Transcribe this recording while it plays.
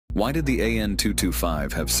Why did the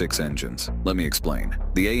AN-225 have 6 engines? Let me explain.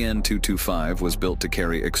 The AN-225 was built to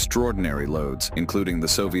carry extraordinary loads, including the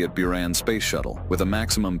Soviet Buran space shuttle, with a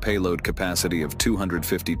maximum payload capacity of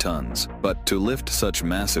 250 tons. But to lift such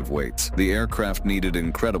massive weights, the aircraft needed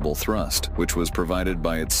incredible thrust, which was provided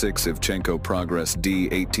by its 6 Ivchenko Progress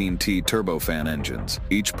D-18T turbofan engines,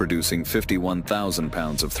 each producing 51,000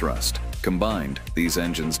 pounds of thrust. Combined, these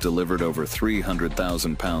engines delivered over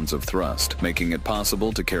 300,000 pounds of thrust, making it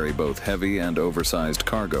possible to carry both heavy and oversized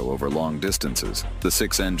cargo over long distances. The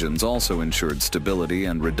 6 engines also ensured stability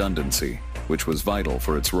and redundancy, which was vital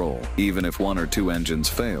for its role. Even if 1 or 2 engines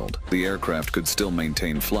failed, the aircraft could still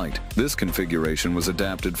maintain flight. This configuration was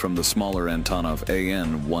adapted from the smaller Antonov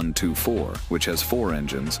AN-124, which has 4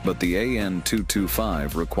 engines, but the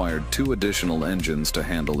AN-225 required 2 additional engines to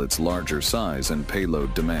handle its larger size and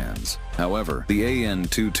payload demands. However, the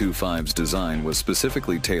AN-225's design was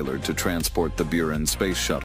specifically tailored to transport the Buran space shuttle.